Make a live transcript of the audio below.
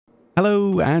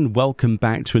Hello and welcome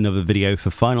back to another video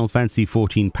for Final Fantasy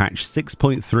XIV patch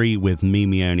 6.3 with me,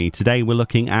 Meoni. Today we're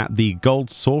looking at the Gold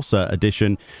Saucer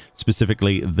edition,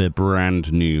 specifically the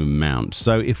brand new mount.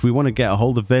 So if we want to get a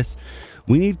hold of this,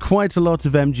 we need quite a lot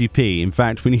of MGP. In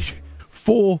fact, we need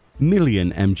 4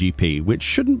 million MGP, which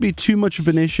shouldn't be too much of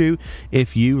an issue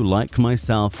if you, like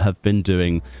myself, have been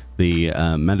doing the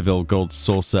Mandeville Gold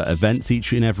Saucer events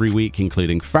each and every week,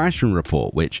 including Fashion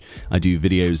Report, which I do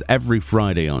videos every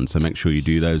Friday on, so make sure you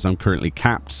do those. I'm currently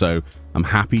capped, so I'm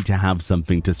happy to have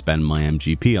something to spend my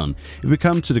MGP on. If we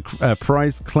come to the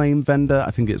prize claim vendor, I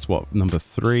think it's what, number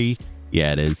 3?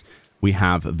 Yeah, it is. We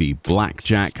have the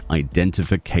Blackjack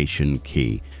identification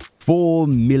key. 4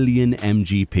 million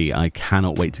MGP. I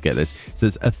cannot wait to get this. It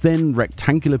says a thin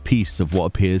rectangular piece of what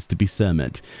appears to be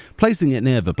cermet. Placing it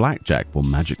near the Blackjack will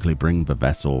magically bring the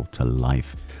vessel to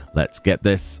life. Let's get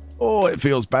this. Oh, it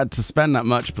feels bad to spend that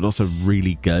much, but also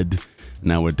really good.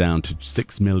 Now we're down to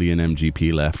 6 million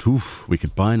MGP left. Oof, we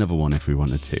could buy another one if we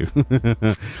wanted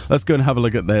to. Let's go and have a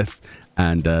look at this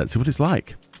and see what it's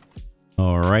like.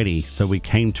 Alrighty, so we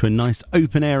came to a nice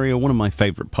open area, one of my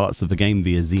favorite parts of the game,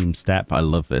 the Azim Steppe. I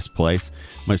love this place,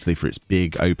 mostly for its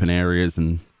big open areas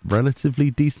and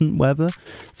relatively decent weather.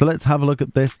 So let's have a look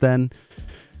at this then.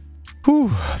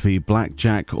 Whew, the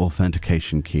Blackjack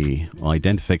authentication key, or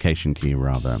identification key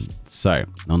rather. So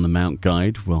on the mount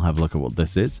guide, we'll have a look at what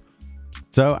this is.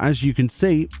 So as you can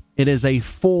see, it is a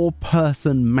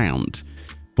 4-person mount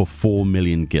for 4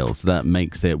 million gil. So that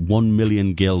makes it 1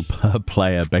 million gil per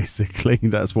player, basically.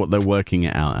 That's what they're working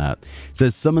it out at. It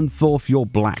says, summon forth your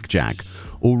Blackjack,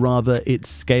 or rather its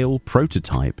scale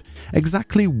prototype.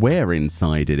 Exactly where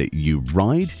inside it you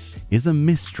ride is a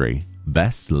mystery,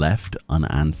 best left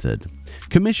unanswered.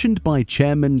 Commissioned by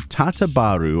Chairman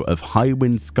Tatabaru of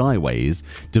Highwind Skyways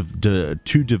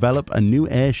to develop a new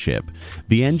airship,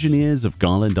 the engineers of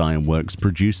Garland Ironworks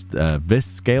produced this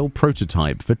scale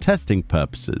prototype for testing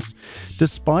purposes.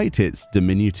 Despite its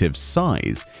diminutive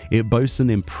size, it boasts an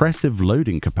impressive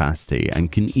loading capacity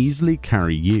and can easily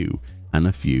carry you and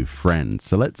a few friends.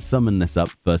 So let's summon this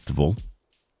up first of all.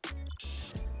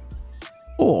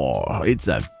 Oh, it's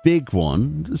a big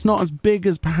one. It's not as big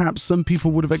as perhaps some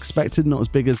people would have expected. Not as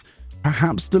big as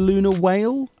perhaps the Lunar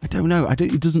Whale. I don't know.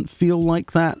 It doesn't feel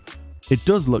like that. It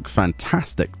does look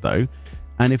fantastic though.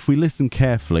 And if we listen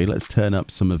carefully, let's turn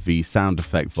up some of the sound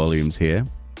effect volumes here.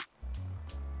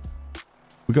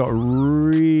 We got a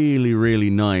really,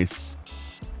 really nice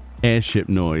airship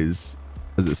noise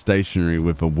as it's stationary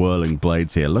with the whirling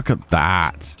blades here. Look at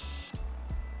that.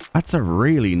 That's a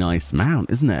really nice mount,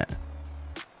 isn't it?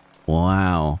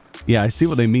 Wow. Yeah, I see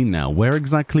what they mean now. Where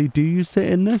exactly do you sit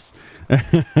in this?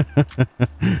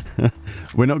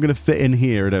 We're not going to fit in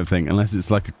here, I don't think, unless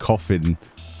it's like a coffin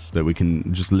that we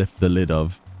can just lift the lid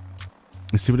of.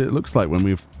 Let's see what it looks like when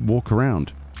we walk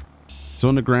around. So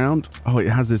on the ground, oh, it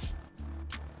has this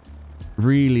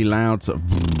really loud sort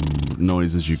of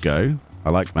noise as you go.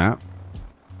 I like that.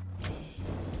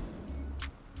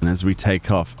 And as we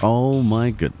take off, oh my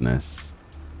goodness.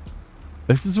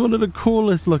 This is one of the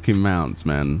coolest looking mounts,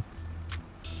 man.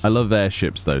 I love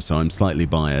airships though, so I'm slightly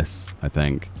biased, I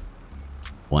think.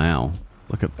 Wow,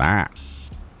 look at that.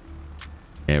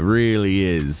 It really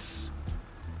is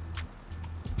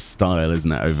style,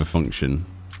 isn't it, over function.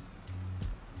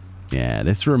 Yeah,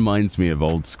 this reminds me of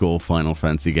old school Final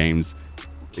Fantasy games.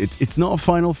 It's not a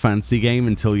Final Fantasy game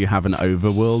until you have an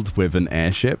overworld with an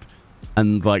airship.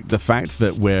 And like the fact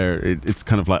that it's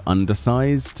kind of like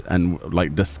undersized and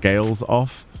like the scale's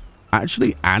off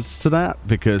actually adds to that,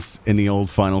 because in the old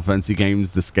Final Fantasy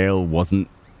games the scale wasn't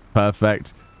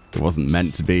perfect. It wasn't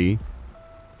meant to be.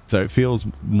 So it feels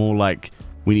more like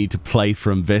we need to play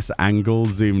from this angle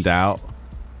zoomed out.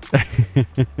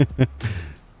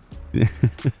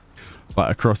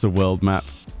 Like across a world map.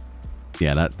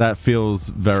 Yeah, that feels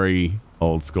very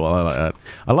old school. I like that.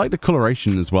 I like the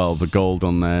coloration as well. The gold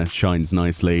on there shines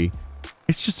nicely.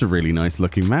 It's just a really nice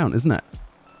looking mount, isn't it?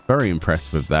 Very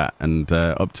impressed with that. And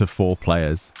up to 4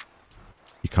 players.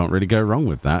 You can't really go wrong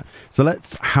with that. So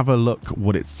let's have a look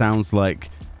what it sounds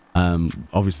like.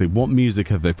 Obviously, what music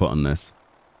have they put on this?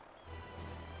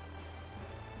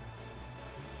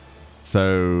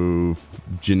 So,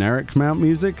 generic mount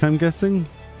music, I'm guessing?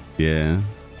 Yeah.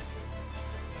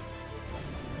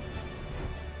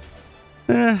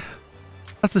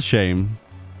 That's a shame.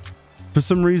 For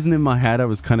some reason in my head, I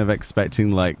was kind of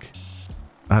expecting like,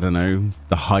 I don't know,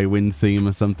 the Highwind theme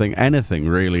or something. Anything,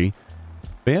 really.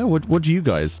 But yeah, what do you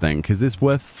guys think? Is this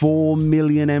worth 4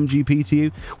 million MGP to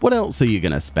you? What else are you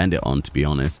going to spend it on, to be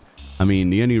honest? I mean,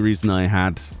 the only reason I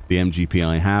had the MGP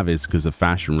I have is because of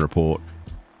Fashion Report.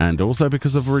 And also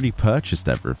because I've already purchased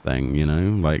everything, you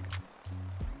know, like,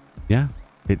 yeah,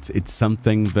 it's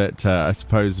something that I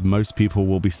suppose most people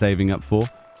will be saving up for.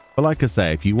 But like I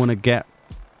say, if you want to get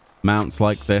mounts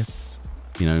like this,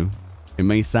 you know, it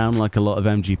may sound like a lot of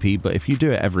MGP, but if you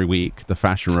do it every week, the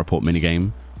Fashion Report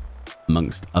minigame,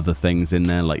 amongst other things in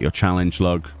there, like your challenge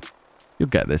log, you'll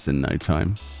get this in no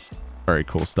time. Very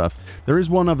cool stuff. There is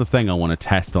one other thing I want to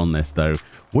test on this, though.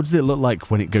 What does it look like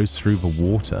when it goes through the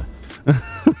water?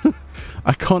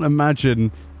 I can't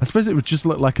imagine. I suppose it would just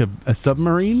look like a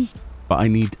submarine, but I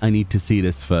need to see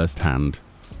this firsthand.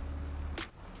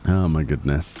 Oh my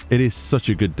goodness. It is such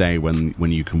a good day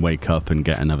when you can wake up and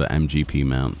get another MGP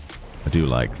mount. I do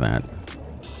like that.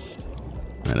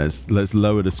 Right, let's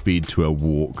lower the speed to a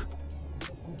walk.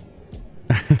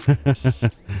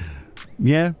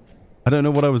 Yeah, I don't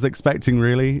know what I was expecting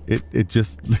really. It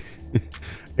just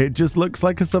it just looks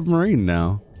like a submarine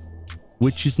now,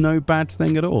 which is no bad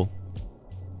thing at all.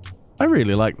 I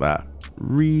really like that.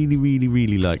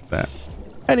 Really like that.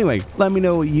 Anyway, let me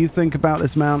know what you think about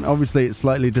this mount. Obviously, it's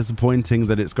slightly disappointing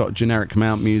that it's got generic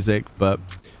mount music, but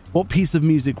what piece of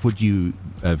music would you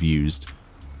have used?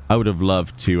 I would have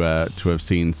loved to have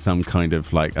seen some kind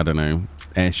of, like, I don't know,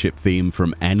 airship theme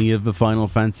from any of the Final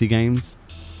Fantasy games,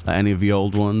 any of the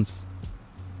old ones.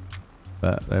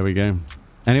 But there we go.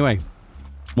 Anyway,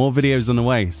 more videos on the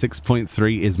way.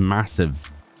 6.3 is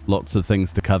massive. Lots of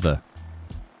things to cover.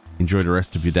 Enjoy the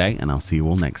rest of your day, and I'll see you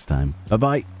all next time.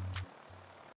 Bye-bye.